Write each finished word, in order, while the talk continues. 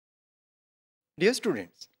Dear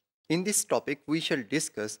students, in this topic we shall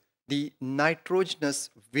discuss the nitrogenous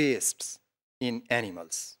wastes in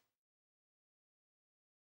animals.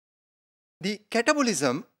 The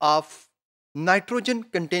catabolism of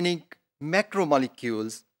nitrogen-containing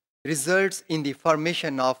macromolecules results in the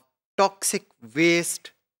formation of toxic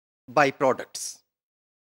waste byproducts.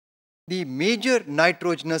 The major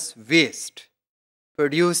nitrogenous waste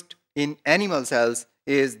produced in animal cells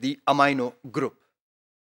is the amino group.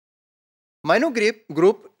 Amino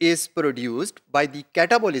group is produced by the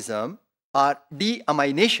catabolism or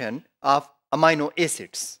deamination of amino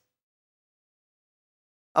acids.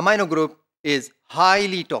 Amino group is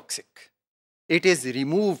highly toxic. It is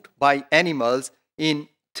removed by animals in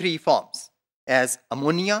three forms: as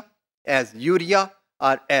ammonia, as urea,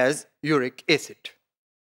 or as uric acid.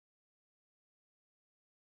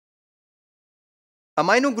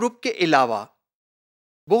 Amino group के अलावा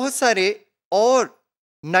बहुत सारे और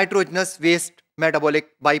nitrogenous waste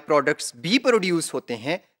metabolic by products भी produce होते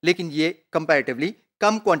हैं, लेकिन ये कंपैरेटिवली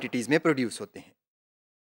कम क्वांटिटीज में प्रोड्यूस होते हैं.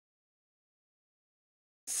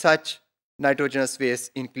 Such nitrogenous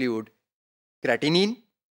wastes include creatinine,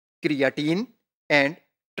 creatine, and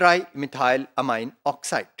trimethylamine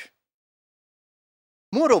oxide.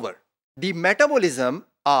 Moreover, the metabolism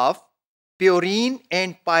of purine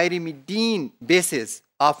and pyrimidine bases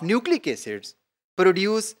of nucleic acids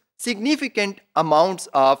produce significant amounts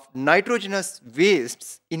of nitrogenous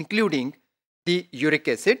wastes, including the uric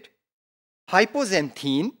acid,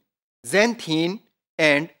 hypoxanthine, xanthine,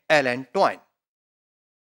 and allantoin.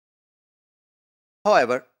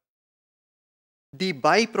 However, the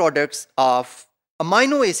byproducts of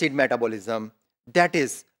amino acid metabolism, that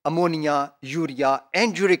is ammonia, urea,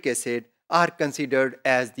 and uric acid, are considered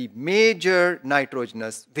as the major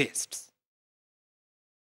nitrogenous wastes.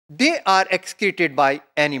 They are excreted by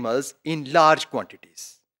animals in large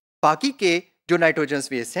quantities. बाकी के जो nitrogenous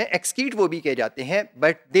wastes हैं, excrete वो भी किए जाते हैं,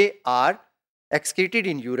 but they are excreted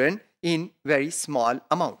in urine in very small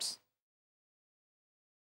amounts.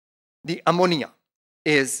 The ammonia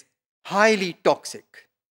is highly toxic.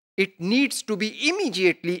 It needs to be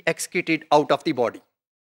immediately excreted out of the body.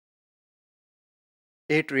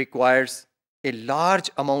 It requires a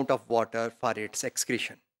large amount of water for its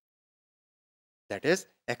excretion. That is,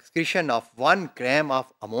 excretion of 1 gram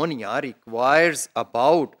of ammonia requires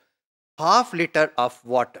about half liter of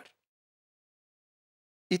water.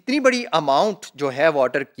 इतनी बड़ी amount जो है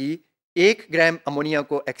water की 1 gram ammonia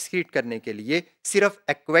को excrete करने के लिए सिर्फ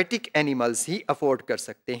एक्वेटिक एनिमल्स ही अफोर्ड कर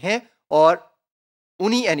सकते हैं, और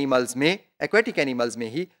उन्हीं एनिमल्स में, एक्वेटिक एनिमल्स में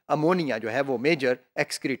ही अमोनिया जो है वो मेजर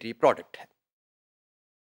एक्सक्रीटरी प्रोडक्ट है.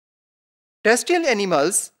 टेरेस्ट्रियल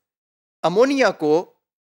एनिमल्स अमोनिया को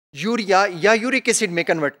यूरिया या यूरिक एसिड में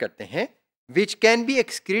कन्वर्ट करते हैं, which can be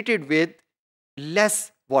excreted with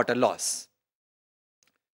less water loss.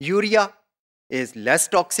 Urea is less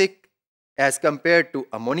toxic as compared to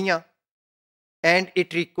ammonia, and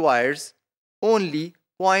it requires only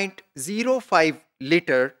 0.05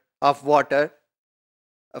 liter of water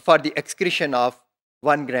for the excretion of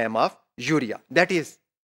 1 gram of urea. That is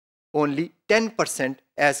only 10%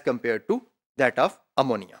 as compared to that of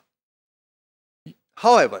ammonia.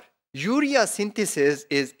 However, urea synthesis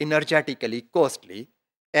is energetically costly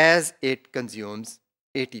as it consumes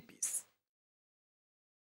ATPs.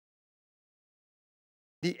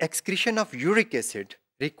 The excretion of uric acid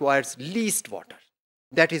requires least water,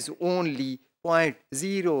 that is only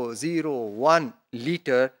 0.001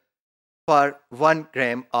 liter per 1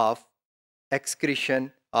 gram of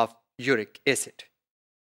excretion of uric acid.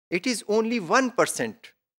 It is only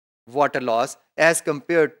 1% water loss as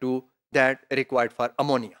compared to that required for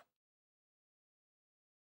ammonia.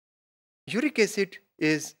 Uric acid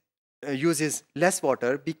uses less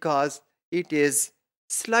water because it is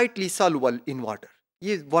slightly soluble in water.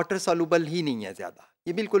 ये water soluble ही नहीं है ज़्यादा,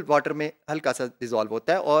 ये बिल्कुल water में हल्का सा dissolve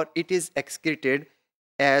होता है, और it is excreted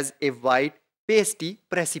as a white pastry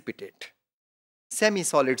precipitate. Semi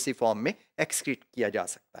solid C form में एक्सक्रीट किया जा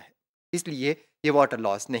सकता है, इसलिए ये वाटर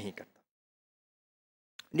लॉस नहीं करता.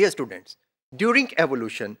 Dear students, during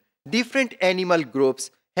evolution different animal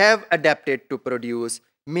groups have adapted to produce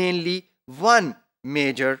mainly one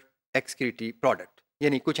major excretory product.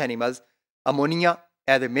 यानी कुछ animals ammonia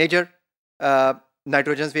as a major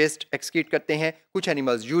nitrogen waste excrete करते हैं, कुछ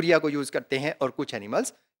एनिमल्स यूरिया को यूज करते हैं, और कुछ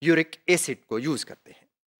एनिमल्स यूरिक एसिड को यूज करते हैं.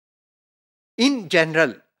 इन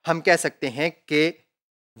जनरल हम कह सकते हैं कि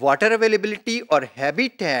वाटर अवेलेबिलिटी और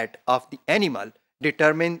habitat of the animal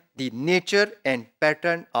determine the nature and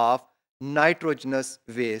pattern of nitrogenous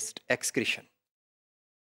waste excretion.